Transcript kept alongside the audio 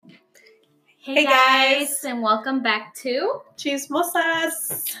Hey guys, and welcome back to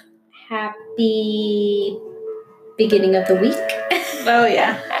Chismosas. Happy beginning of the week. Oh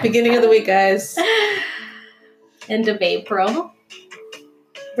yeah, beginning of the week, guys. End of April.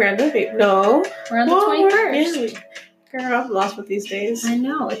 We're on the No, We're on the 21st. Girl, I'm lost with these days. I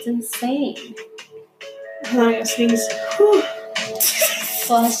know, it's insane. Hold on, sneeze.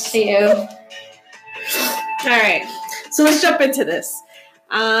 Bless you. All right, so let's jump into this.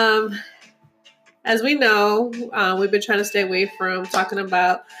 As we know, we've been trying to stay away from talking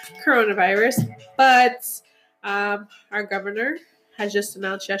about coronavirus, but our governor has just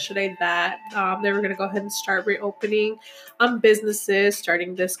announced yesterday that they were going to go ahead and start reopening businesses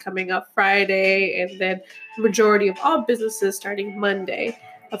starting this coming up Friday, and then the majority of all businesses starting Monday.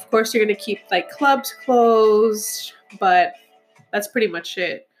 Of course, you're going to keep like clubs closed, but that's pretty much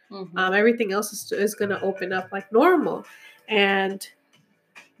it. Mm-hmm. Everything else is going to open up like normal. And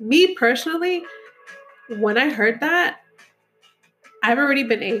me personally, when I heard that, I've already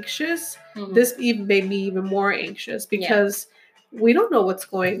been anxious. Mm-hmm. This even made me even more anxious because we don't know what's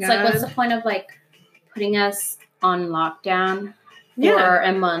going on. It's like, what's the point of like putting us on lockdown for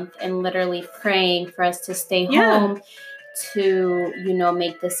a month and literally praying for us to stay home to,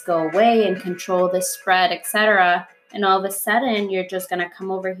 make this go away and control the spread, etc. And all of a sudden, you're just going to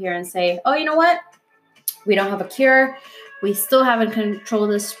come over here and say, oh, you know what? We don't have a cure. We still haven't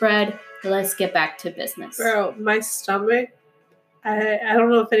controlled the spread. Let's get back to business. Bro, my stomach, I don't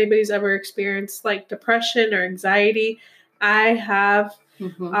know if anybody's ever experienced like depression or anxiety. I have.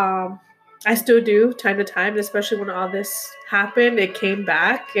 Mm-hmm. I still do time to time, especially when all this happened. It came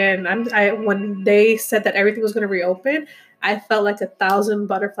back, and when they said that everything was going to reopen, I felt like 1,000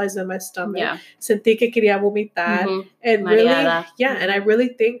 butterflies in my stomach. Yeah. Sentí que quería vomitar. Mm-hmm. And Mareada. and I really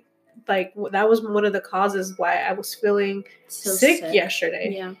think like that was one of the causes why I was feeling sick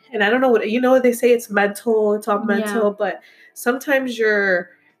yesterday. Yeah. And I don't know what they say it's mental, it's all mental, but sometimes your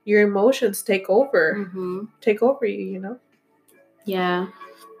emotions take over you. Yeah,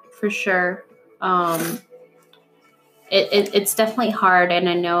 for sure. It's definitely hard, and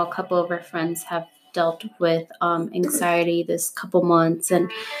I know a couple of our friends have dealt with anxiety this couple months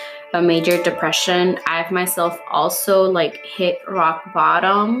and a major depression. I've myself also like hit rock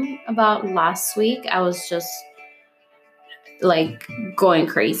bottom about last week. I was just like going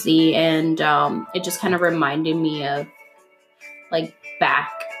crazy, and it just kind of reminded me of like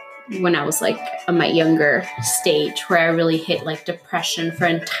back when I was like in my younger stage where I really hit like depression for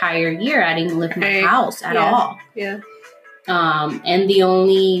an entire year. I didn't live in my house at all. Yeah. And the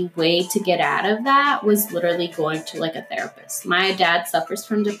only way to get out of that was literally going to like a therapist. My dad suffers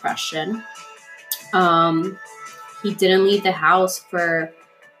from depression. He didn't leave the house for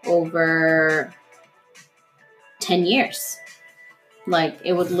over 10 years. Like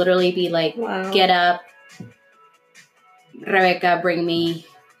it would literally be like, Get up, Rebecca, bring me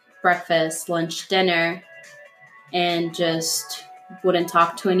breakfast, lunch, dinner, and just wouldn't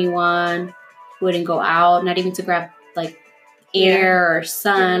talk to anyone, wouldn't go out, not even to grab like air or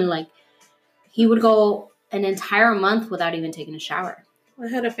sun. Like he would go an entire month without even taking a shower. I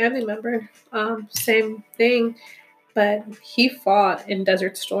had a family member, same thing, but he fought in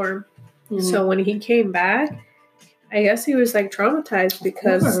Desert Storm. Mm-hmm. So when he came back, I guess he was like traumatized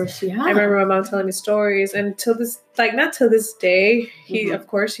because I remember my mom telling me stories, and not till this day, of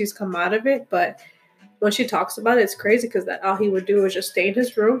course he's come out of it, but when she talks about it, it's crazy because all he would do was just stay in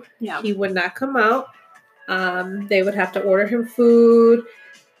his room. Yeah. He would not come out. They would have to order him food,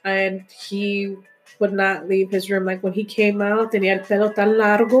 and he would not leave his room. Like when he came out, tenía el pelo tan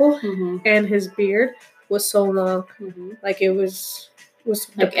largo, and his beard was so long. Mm-hmm. Like it was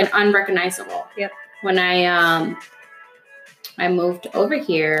like an unrecognizable. Yep. When I moved over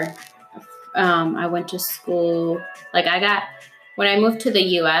here, I went to school. When I moved to the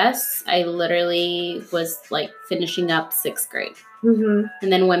U.S., I literally was like finishing up 6th grade. Mm-hmm.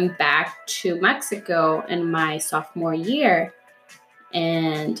 And then went back to Mexico in my sophomore year.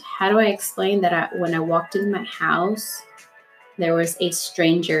 And how do I explain that when I walked in my house, there was a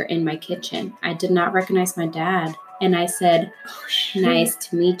stranger in my kitchen. I did not recognize my dad. And I said, nice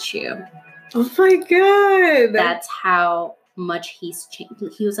to meet you. Oh my God. That's how much he's changed.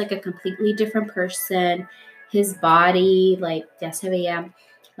 He was like a completely different person. His body, like, ya se veía,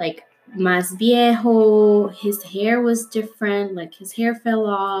 like, más viejo. His hair was different. Like, his hair fell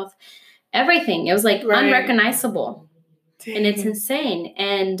off. Everything. It was, like, unrecognizable. Dang. And it's insane.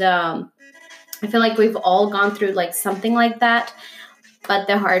 And I feel like we've all gone through, like, something like that. But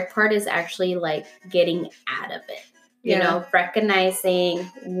the hard part is actually, like, getting out of it. You know, recognizing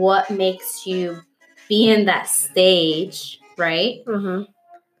what makes you be in that stage, right? Mm-hmm.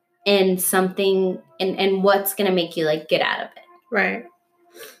 in something and what's going to make you like get out of it. Right.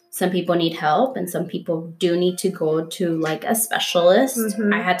 Some people need help and some people do need to go to like a specialist.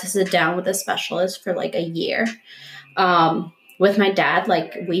 Mm-hmm. I had to sit down with a specialist for like a year. With my dad,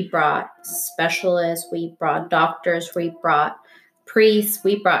 like we brought specialists, we brought doctors, we brought priests,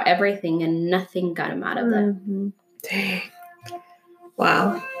 we brought everything and nothing got him out of it. Dang.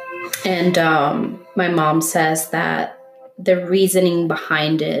 Wow. And my mom says that the reasoning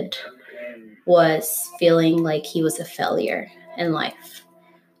behind it was feeling like he was a failure in life.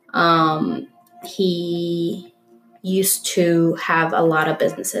 He used to have a lot of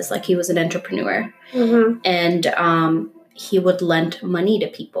businesses, like he was an entrepreneur, and he would lend money to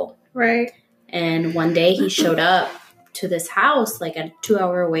people. Right. And one day he showed up to this house, like a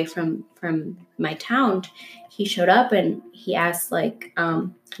 2-hour away from my town. He showed up and he asked like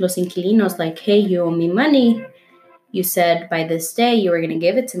los inquilinos, like, hey, you owe me money. You said by this day you were going to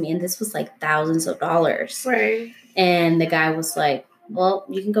give it to me. And this was like thousands of dollars. Right. And the guy was like, well,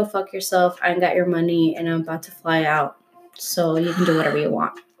 you can go fuck yourself. I ain't got your money and I'm about to fly out. So you can do whatever you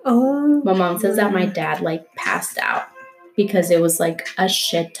want. Oh. My mom says that my dad like passed out because it was like a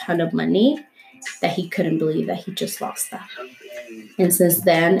shit ton of money that he couldn't believe that he just lost that. And since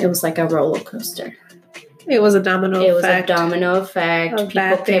then, it was like a roller coaster. It was a domino effect. It was a domino effect. Of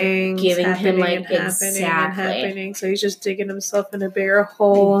people kept giving him like happening. So he's just digging himself in a bigger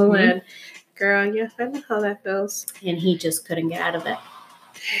hole and girl, yeah, I know how that feels. And he just couldn't get out of it.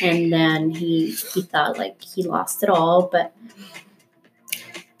 And then he thought like he lost it all, but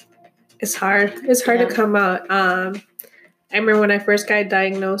it's hard. It's hard to come out. I remember when I first got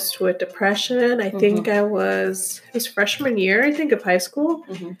diagnosed with depression. I think it was freshman year, I think, of high school.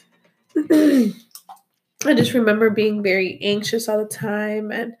 I just remember being very anxious all the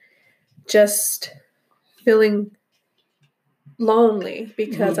time and just feeling lonely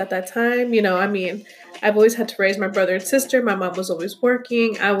because at that time, you know, I mean, I've always had to raise my brother and sister. My mom was always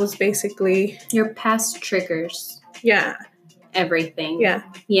working. I was basically... Your past triggers. Yeah. Everything. Yeah.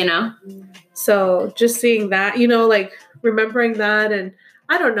 You know? So just seeing that, you know, like remembering that and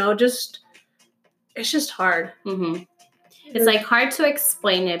I don't know, just... It's just hard. It's like hard to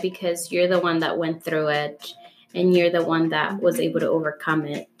explain it because you're the one that went through it and you're the one that was able to overcome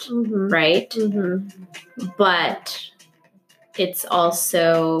it. Right? But... it's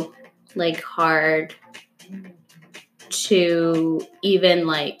also like hard to even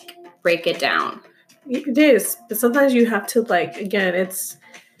like break it down. It is, but sometimes you have to like, again, it's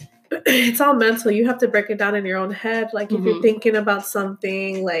all mental. You have to break it down in your own head. Like if you're thinking about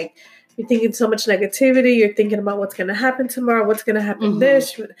something, like you're thinking so much negativity, you're thinking about what's going to happen tomorrow, what's going to happen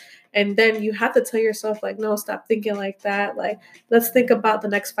this. And then you have to tell yourself, like, no, stop thinking like that. Like, let's think about the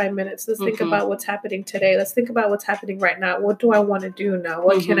next 5 minutes. Let's think about what's happening today. Let's think about what's happening right now. What do I want to do now?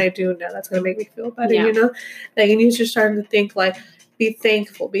 What can I do now that's going to make me feel better, you know? Like, and you're just starting to think, like, be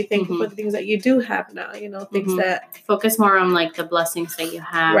thankful. Be thankful for the things that you do have now, you know, things that... Focus more on, like, the blessings that you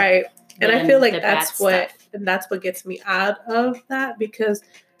have. Right. And I feel like that's what gets me out of that because...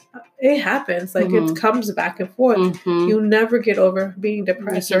 it happens. Like it comes back and forth. You never get over being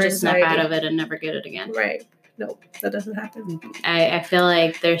depressed or anxiety. You just snap out of it and never get it again. Right. No, that doesn't happen. I feel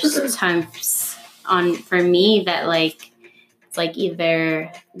like there's times for me that like it's like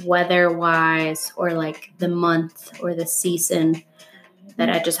either weather-wise or like the month or the season that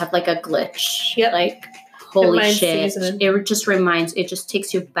I just have like a glitch. Yep. Like holy shit. Season. It just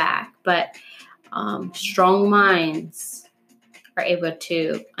takes you back. But strong minds are able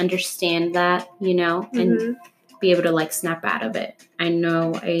to understand that, you know, and be able to like snap out of it. I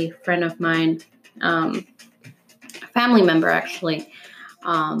know a friend of mine, a family member actually,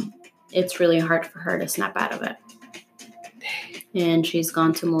 it's really hard for her to snap out of it. And she's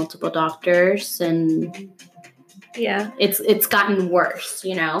gone to multiple doctors and it's gotten worse,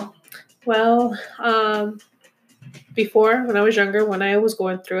 you know? Well, before when I was younger, when I was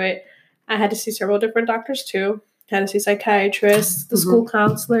going through it, I had to see several different doctors too. Had to see psychiatrists, the school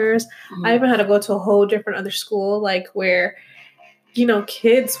counselors. I even had to go to a whole different other school, like where, you know,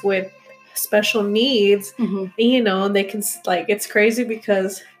 kids with special needs, you know, they can like, it's crazy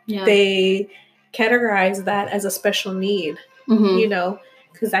because they categorize that as a special need, you know,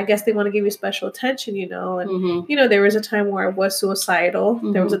 because I guess they want to give you special attention, you know, and, you know, there was a time where I was suicidal.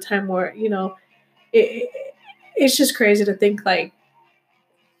 There was a time where, you know, it's just crazy to think like,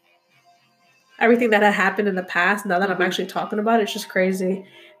 everything that had happened in the past, now that I'm actually talking about it, it's just crazy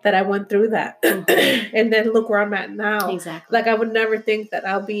that I went through that. And then look where I'm at now. Exactly. Like, I would never think that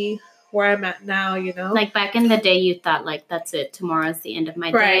I'll be where I'm at now, you know? Like, back in the day, you thought, like, that's it. Tomorrow's the end of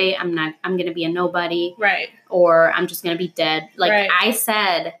my day. I'm going to be a nobody. Right. Or I'm just going to be dead. Like, I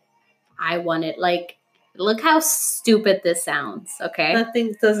said I wanted, like, look how stupid this sounds, okay?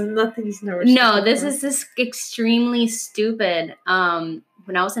 Nothing's never No, this is just extremely stupid.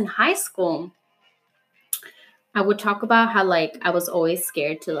 When I was in high school, I would talk about how, like, I was always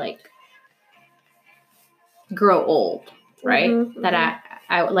scared to, like, grow old, right? That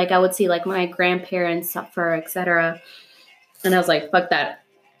I like, I would see, like, my grandparents suffer, etc. And I was like, fuck that.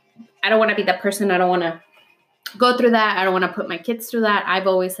 I don't want to be that person. I don't want to go through that. I don't want to put my kids through that. I've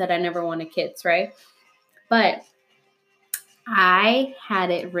always said I never wanted kids, right? But I had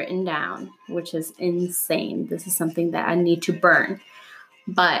it written down, which is insane. This is something that I need to burn.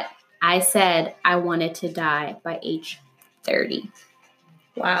 But I said I wanted to die by age 30.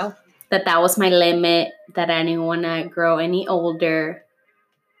 Wow. That was my limit, that I didn't want to grow any older,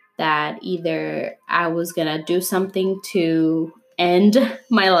 that either I was going to do something to end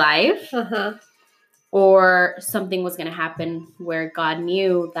my life or something was going to happen where God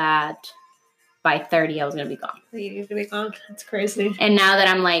knew that by 30 I was going to be gone. You need to be gone. That's crazy. And now that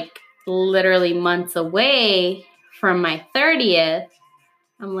I'm like literally months away from my 30th,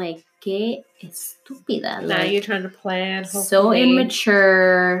 I'm like, qué estúpida. Now like, you're trying to plan. Hopefully. So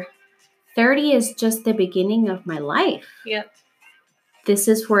immature. 30 is just the beginning of my life. Yep. This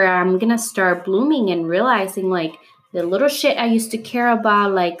is where I'm going to start blooming and realizing, like, the little shit I used to care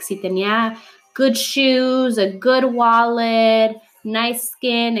about, like, si tenía good shoes, a good wallet, nice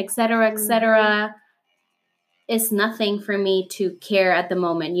skin, etc., it's nothing for me to care at the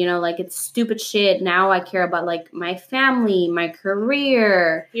moment. You know, like, it's stupid shit. Now I care about, like, my family, my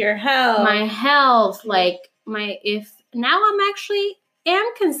career, your health, my health, like, now I'm actually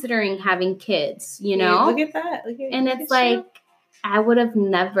am considering having kids, you know? Yeah, look at that. And it's like, I would have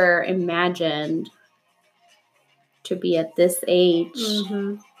never imagined to be at this age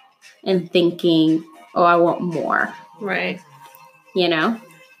and thinking, oh, I want more. Right. You know?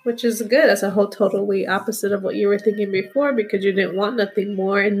 Which is good. That's a whole totally opposite of what you were thinking before, because you didn't want nothing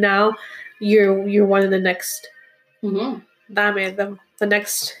more, and now you're wanting the next dame, the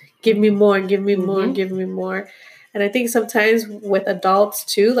next give me more, give me more, give me more. And I think sometimes with adults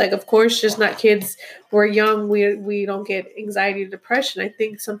too, like, of course, just not kids. We're young. We don't get anxiety or depression. I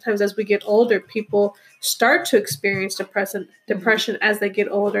think sometimes as we get older, people start to experience depression as they get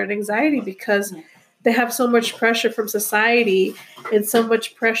older, and anxiety, because they have so much pressure from society and so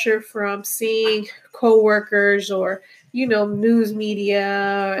much pressure from seeing coworkers or, you know, news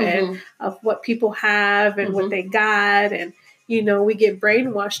media and of what people have and what they got. And, you know, we get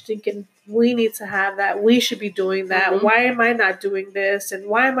brainwashed thinking we need to have that. We should be doing that. Why am I not doing this? And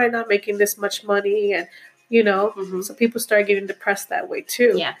why am I not making this much money? And, you know, so people start getting depressed that way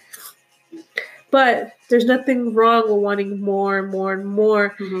too. Yeah. But there's nothing wrong with wanting more and more and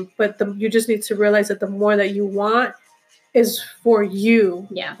more. But you just need to realize that the more that you want is for you.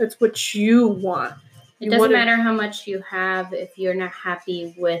 Yeah. It's what you want. It doesn't matter how much you have if you're not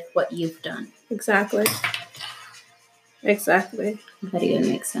happy with what you've done. Exactly. That even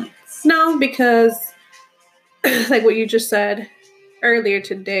makes sense. No, because like what you just said earlier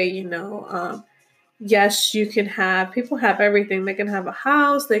today, you know, yes, you can have, people have everything. They can have a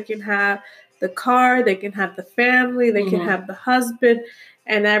house, they can have the car, they can have the family, they can have the husband,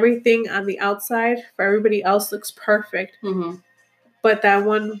 and everything on the outside for everybody else looks perfect. But that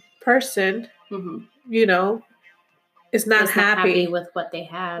one person, you know, is not happy with what they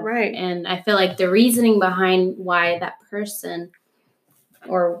have. Right. And I feel like the reasoning behind why that person,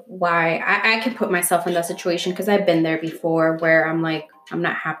 or why I could put myself in that situation, because I've been there before where I'm like, I'm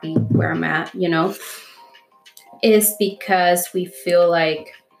not happy where I'm at, you know, is because we feel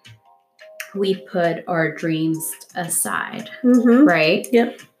like we put our dreams aside, right?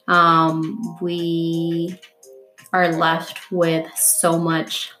 Yep. We are left with so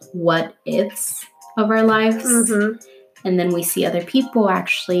much what ifs of our lives. And then we see other people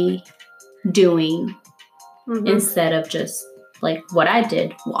actually doing instead of just like what I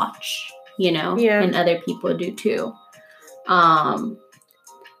did watch, you know, and other people do too. And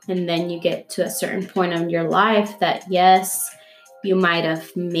then you get to a certain point in your life that, yes, you might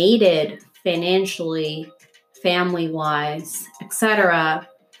have made it financially, family-wise, etc.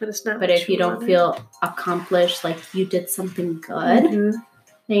 But it's not. But if you don't feel accomplished, like you did something good,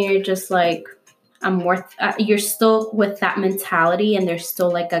 then you're just like, I'm worth. You're still with that mentality, and there's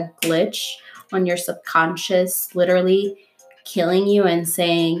still like a glitch on your subconscious, literally killing you and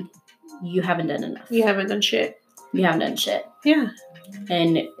saying you haven't done enough. You haven't done shit. You haven't done shit. Yeah.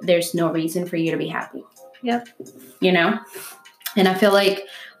 And there's no reason for you to be happy. Yeah. You know? And I feel like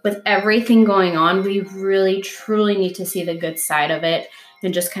with everything going on, we really, truly need to see the good side of it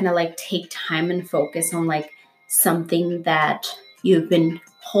and just kind of like take time and focus on like something that you've been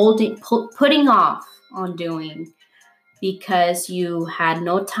putting off on doing because you had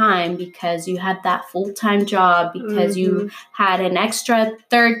no time, because you had that full-time job, because you had an extra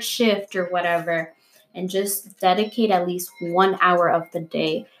third shift or whatever, and just dedicate at least 1 hour of the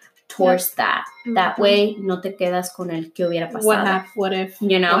day towards that. That way, no te quedas con el que hubiera pasado. What if?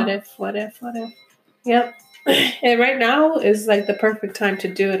 You know? What if? Yep. And right now is like the perfect time to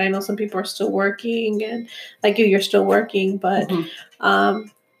do it. I know some people are still working, and like you're still working, but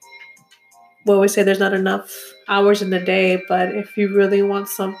we always say there's not enough hours in the day, but if you really want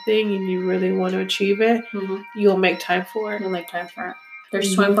something and you really want to achieve it, you'll make time for it. You'll make time for it.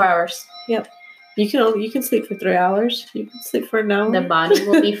 There's 24 hours. Yep. You can sleep for 3 hours. You can sleep for an hour. The body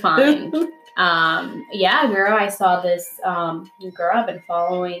will be fine. Yeah, girl, I saw this girl I've been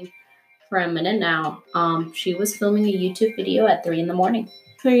following for a minute now. She was filming a YouTube video at 3 a.m.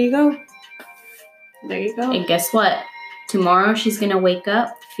 There you go. And guess what? Tomorrow she's gonna wake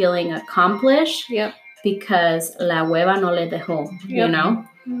up feeling accomplished. Yep. Because la hueva no le dejó. You know.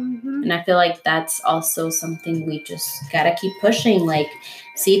 And I feel like that's also something we just gotta keep pushing. Like,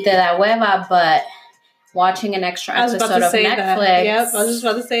 sí te da hueva, but watching an extra episode of Netflix. Yep, I was just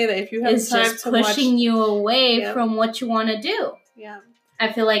about to say that if you have time just pushing you away from what you want to do. Yeah.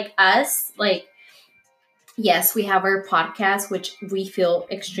 I feel like us, like, yes, we have our podcast, which we feel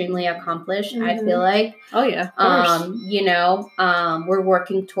extremely accomplished. I feel like, oh yeah, of course. We're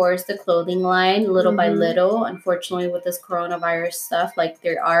working towards the clothing line little by little. Unfortunately, with this coronavirus stuff, like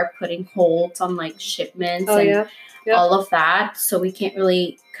they are putting holds on like shipments all of that, so we can't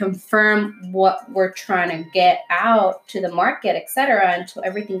really confirm what we're trying to get out to the market, etc., until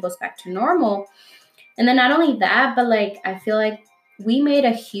everything goes back to normal. And then not only that, but like I feel like we made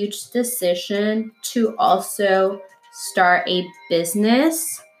a huge decision to also start a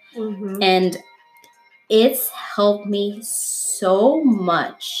business, and it's helped me so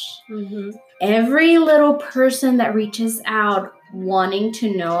much. Every little person that reaches out wanting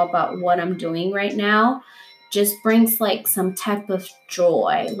to know about what I'm doing right now just brings like some type of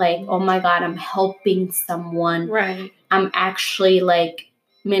joy. Like, oh my God, I'm helping someone. Right. I'm actually like,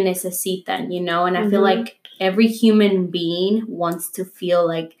 me necesitan, you know? And I feel like every human being wants to feel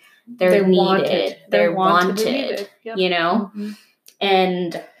like they're needed. They're wanted. Yep. You know?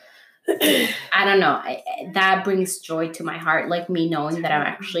 And I don't know. That brings joy to my heart. Like me knowing that I'm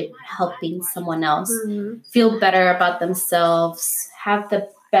actually helping someone else feel better about themselves, have the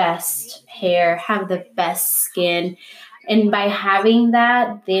best hair, have the best skin. And by having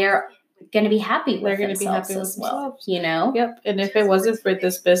that, they're going to be happy with themselves as well, you know? Yep. And if it wasn't for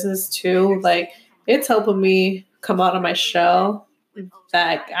this business too, like it's helping me come out of my shell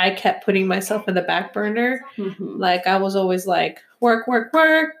that I kept putting myself in the back burner. Like I was always like, work,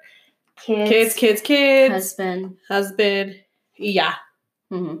 kids, husband. Yeah.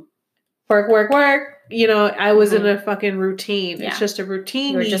 Work. You know, I was in a fucking routine. Yeah. It's just a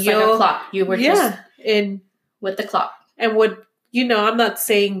routine. You were just like a clock. You were just with the clock. And I'm not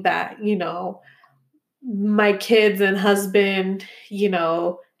saying that, my kids and husband,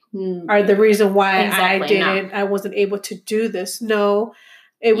 are the reason why I wasn't able to do this. No,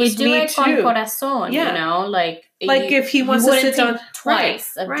 it was me too. You do it con corazón, you know, like if he wants to sit down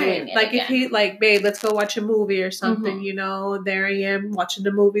twice of doing it. Like again. If he babe, let's go watch a movie or something, there I am watching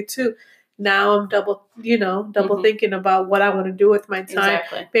the movie too. Now I'm double thinking about what I want to do with my time.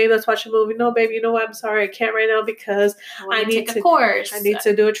 Exactly. Babe, let's watch a movie. No, babe, you know what? I'm sorry. I can't right now because I need to take a course. I need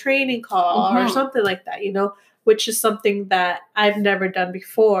to do a training call or something like that, which is something that I've never done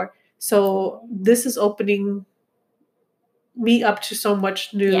before. So this is opening me up to so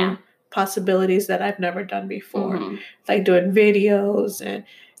much new possibilities that I've never done before. Like doing videos and,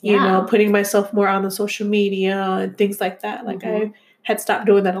 putting myself more on the social media and things like that. Like I had stopped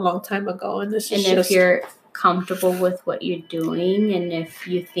doing that a long time ago. And if you're comfortable with what you're doing and if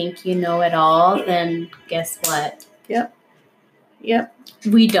you think you know it all, then guess what? Yep.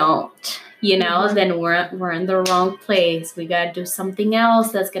 We don't. Then we're in the wrong place. We gotta do something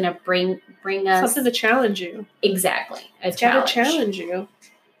else that's gonna bring us something to challenge you. Exactly. It's gotta challenge you.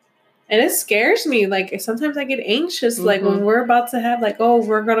 And it scares me. Like sometimes I get anxious. Like when we're about to have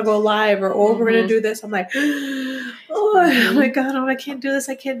we're gonna go live or we're gonna do this. I'm like, oh my God, I can't do this.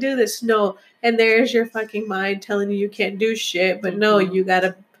 I can't do this. No. And there's your fucking mind telling you can't do shit. But no, you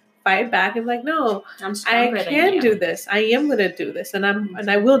gotta fight back and no, I can do this. I am gonna do this, and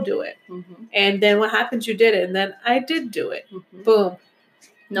I will do it. And then what happens? You did it, and then I did do it. Boom.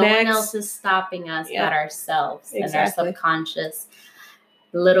 No one else is stopping us but ourselves and our subconscious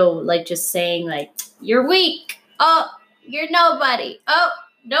little just saying you're weak. Oh, you're nobody. Oh,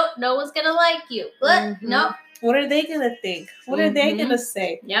 no one's gonna like you. But no, What are they going to think? What are they going to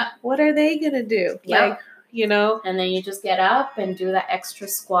say? Yep. What are they going to do? Yep. Like, you know. And then you just get up and do that extra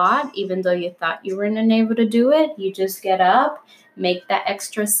squat, even though you thought you weren't able to do it. You just get up, make that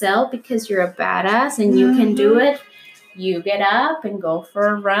extra sell because you're a badass and you can do it. You get up and go for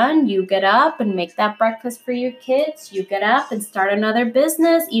a run. You get up and make that breakfast for your kids. You get up and start another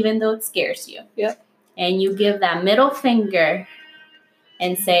business, even though it scares you. Yep. And you give that middle finger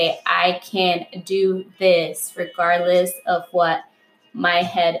and say, I can do this regardless of what my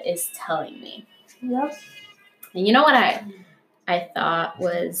head is telling me. Yep. And you know what I thought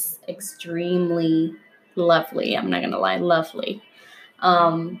was extremely lovely? I'm not going to lie, lovely.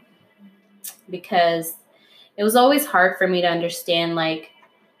 Because it was always hard for me to understand, like,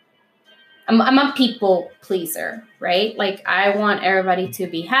 I'm a people pleaser, right? Like, I want everybody to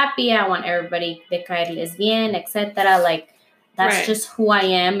be happy. I want everybody de caerles bien, etc. Like, that's just who I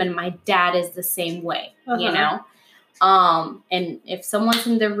am. And my dad is the same way, you know? And if someone's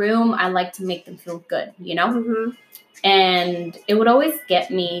in the room, I like to make them feel good, you know? Mm-hmm. And it would always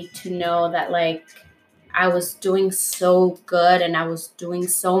get me to know that, like, I was doing so good and I was doing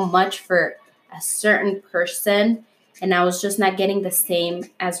so much for a certain person, and I was just not getting the same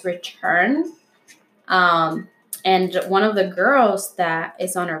as return. And one of the girls that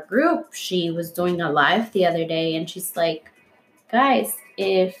is on our group, she was doing a live the other day, and she's like, guys,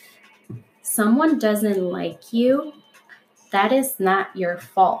 if someone doesn't like you, that is not your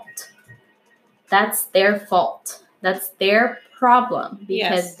fault. That's their fault. That's their problem,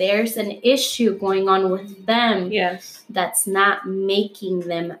 because there's an issue going on with them that's not making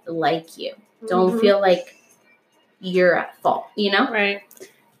them like you. Don't feel like you're at fault, you know? Right.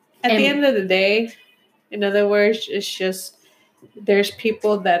 At the end of the day, in other words, it's just there's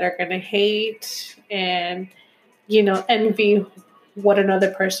people that are going to hate and, you know, envy what another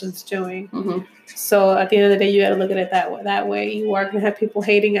person's doing. Mm-hmm. So at the end of the day, you got to look at it that way. You are going to have people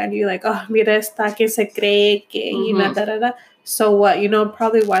hating on you like, oh, mira esta que se cree que, you know, da, da, da. So what? You know,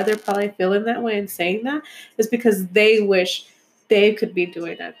 probably why they're probably feeling that way and saying that is because they wish they could be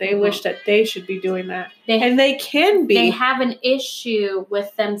doing that. They wish that they should be doing that. And they can be. They have an issue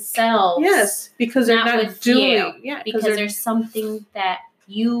with themselves. Yes, because they're not doing. You. Yeah, because there's something that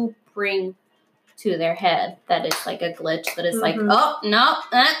you bring to their head that is like a glitch that is like, oh, no.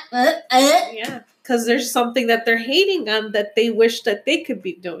 Yeah, because there's something that they're hating on that they wish that they could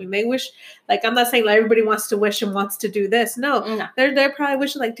be doing. They wish, like, I'm not saying like everybody wants to wish and wants to do this. No. They're probably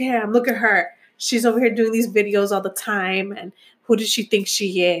wishing like, damn, look at her. She's over here doing these videos all the time, and who does she think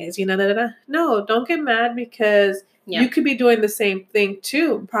she is? You know, da, da, da. No, don't get mad because you could be doing the same thing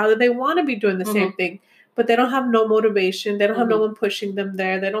too. Probably they want to be doing the same thing, but they don't have no motivation. They don't have no one pushing them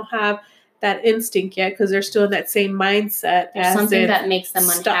there. They don't have that instinct yet because they're still in that same mindset. There's something that makes them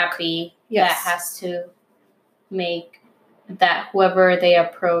unhappy that has to make that whoever they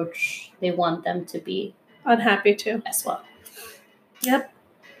approach, they want them to be unhappy too as well. Yep.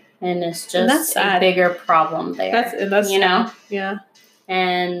 And it's just a bigger problem there. That's you know? Sad. Yeah.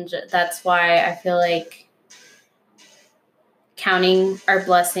 And that's why I feel like counting our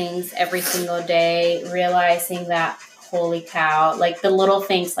blessings every single day, realizing that, holy cow, like the little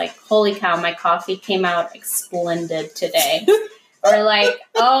things like, holy cow, my coffee came out splendid today. Or like,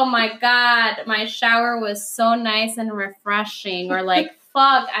 oh my God, my shower was so nice and refreshing. Or like,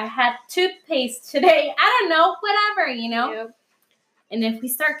 fuck, I had toothpaste today. I don't know, whatever, you know? Yep. And if we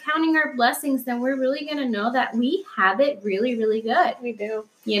start counting our blessings, then we're really going to know that we have it really, really good. We do.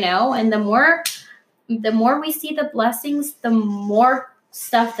 You know, and the more we see the blessings, the more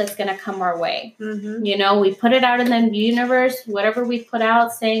stuff that's going to come our way. Mm-hmm. You know, we put it out in the universe, whatever we put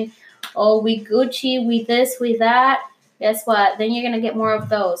out saying, oh, we Gucci, we this, we that. Guess what? Then you're going to get more of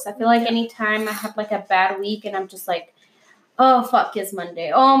those. I feel like anytime I have like a bad week and I'm just like, oh, fuck, it's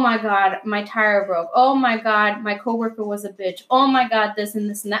Monday. Oh, my God, my tire broke. Oh, my God, my coworker was a bitch. Oh, my God, this and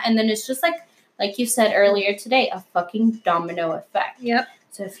this and that. And then it's just like you said earlier today, a fucking domino effect. Yep.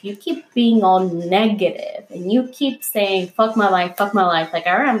 So if you keep being all negative and you keep saying, fuck my life. Like,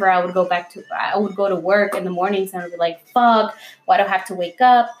 I remember I would go to work in the mornings and I would be like, fuck, why do I have to wake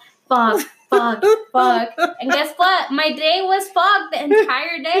up? Fuck. And guess what? My day was fucked the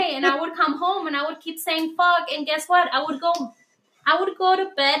entire day. And I would come home and I would keep saying fuck. And guess what? I would go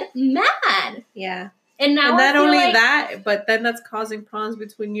to bed mad. Yeah. And now not only that, but then that's causing problems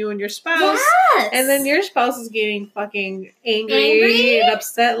between you and your spouse. Yes. And then your spouse is getting fucking angry and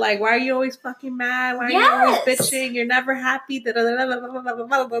upset. Like, why are you always fucking mad? Why are you always bitching? You're never happy.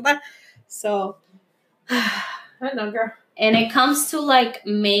 So, I know, girl. And it comes to like,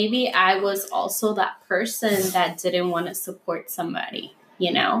 maybe I was also that person that didn't want to support somebody,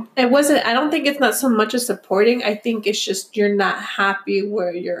 you know? I don't think it's not so much as supporting. I think it's just you're not happy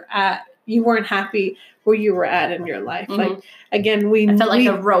where you're at. You weren't happy where you were at in your life. Mhm. Like, again, I felt like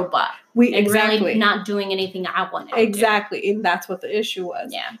a robot. Exactly. Really not doing anything I wanted to Exactly. And that's what the issue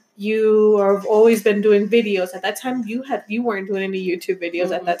was. Yeah. You have always been doing videos. At that time, you weren't doing any YouTube videos.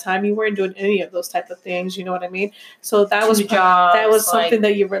 Mhm. At that time, you weren't doing any of those type of things. You know what I mean? So that Two jobs, that was something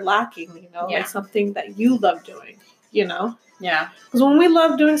that you were lacking. You know, Yeah. like something that you love doing. You know? Yeah. Because when we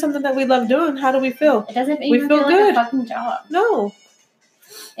love doing something that we love doing, how do we feel? It doesn't even feel good. like a fucking job. No.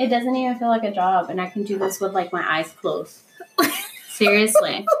 It doesn't even feel like a job, and I can do this with like my eyes closed.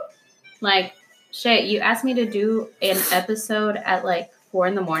 Seriously. Like, shit, you asked me to do an episode at like 4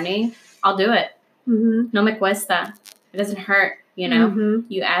 a.m, I'll do it. Mm-hmm. No me cuesta. It doesn't hurt, you know? Mm-hmm.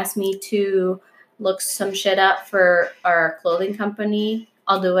 You asked me to look some shit up for our clothing company,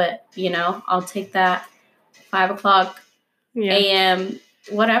 I'll do it, you know? I'll take that 5 o'clock a.m.,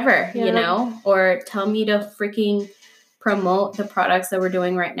 whatever, you know? Or tell me to freaking promote the products that we're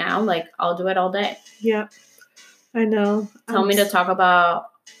doing right now. Like, I'll do it all day. Yeah. I know. Tell me to talk about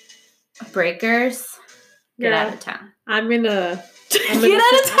breakers. Get out of town. Get out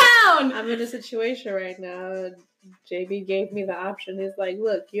of town! I'm in a situation right now. JB gave me the option. He's like,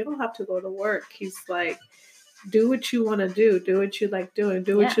 look, you don't have to go to work. He's like, do what you want to do. Do what you like doing.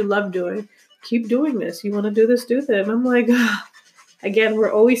 Do what you love doing. Keep doing this. You want to do this, do that. And I'm like, again,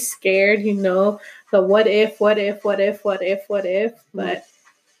 we're always scared, you know, the what if. But,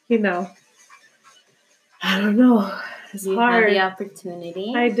 you know, I don't know. It's hard. You have the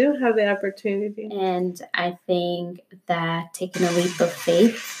opportunity. I do have the opportunity. And I think that taking a leap of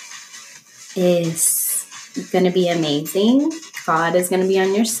faith is going to be amazing. God is going to be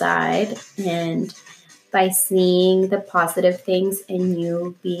on your side. And by seeing the positive things in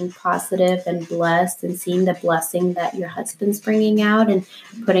you being positive and blessed and seeing the blessing that your husband's bringing out and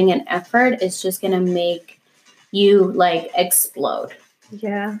putting an effort, it's just going to make you like explode.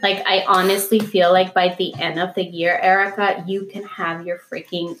 Yeah. Like, I honestly feel like by the end of the year, Erica, you can have your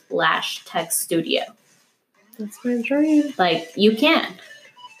freaking Lash Tech studio. That's my dream. Like, you can.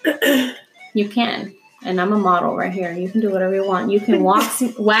 You can. And I'm a model right here. You can do whatever you want. You can wax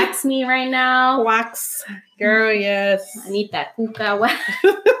me right now. Wax. Girl, yes. I need that hookah wax.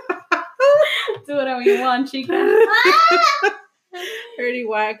 Do whatever you want, chica. Already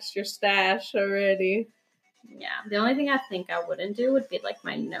waxed your stash already. Yeah. The only thing I think I wouldn't do would be like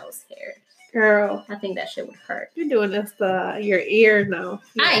my nose hair. Girl. I think that shit would hurt. You're doing this your ear now.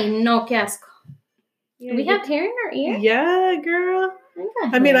 Yeah. Ay, no, que asco. Do we have hair in our ear? Yeah, girl.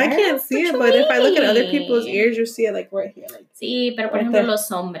 I mean, I can't see it, but if I look at other people's ears, you see it like right here. Like, sí, pero por ejemplo, los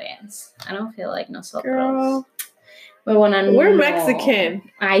hombres. I don't feel like nosotros. Girl. We're Mexican.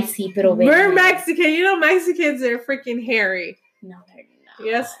 Ay, sí, pero we're Mexican. You know, Mexicans are freaking hairy. No, they're not.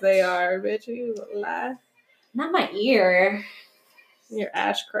 Yes, they are, bitch. You lie. Not my ear. Your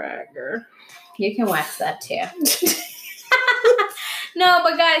ash crack, girl. You can wax that too. No,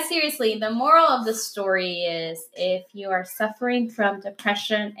 but guys, seriously, the moral of the story is if you are suffering from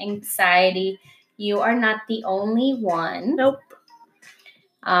depression, anxiety, you are not the only one. Nope.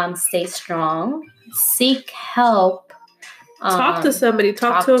 Stay strong. Seek help. Talk to somebody.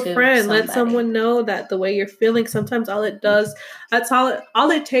 Talk to a friend. Let someone know that the way you're feeling. Sometimes all it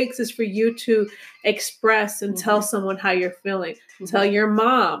takes is for you to express and tell someone how you're feeling. Mm-hmm. Tell your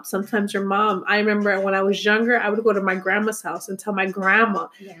mom. Sometimes your mom. I remember when I was younger, I would go to my grandma's house and tell my grandma.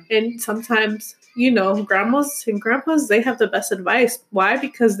 Yeah. And sometimes, you know, grandmas and grandpas, they have the best advice. Why?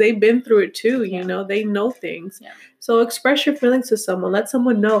 Because they've been through it too. Yeah. You know, they know things. Yeah. So express your feelings to someone. Let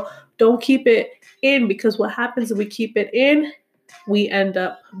someone know. Don't keep it in, because what happens if we keep it in, we end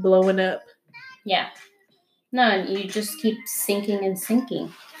up blowing up. Yeah. No, you just keep sinking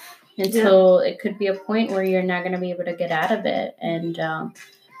until it could be a point where you're not going to be able to get out of it. And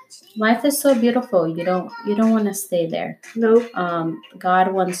life is so beautiful. You don't want to stay there. Nope.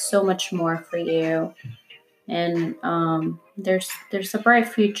 God wants so much more for you, and there's a bright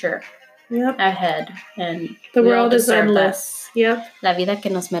future. Yep. Ahead, and the world is endless. That. Yep. La vida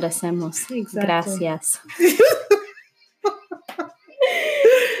que nos merecemos. Exactly. Gracias.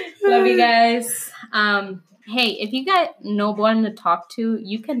 Love you guys. Hey, if you got no one to talk to,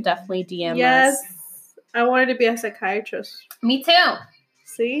 you can definitely DM us. Yes. I wanted to be a psychiatrist. Me too.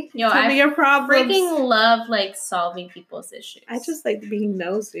 See? Tell me your problems. I freaking love like solving people's issues. I just like being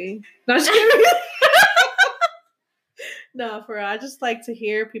nosy. No, just kidding. No, for real. I just like to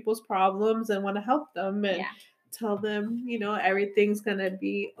hear people's problems and want to help them and tell them, you know, everything's going to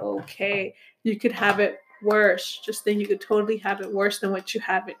be okay. You could have it worse. Just then you could totally have it worse than what you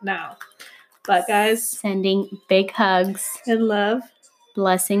have it now. But guys, sending big hugs and love.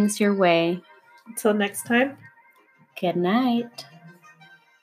 Blessings your way. Until next time. Good night.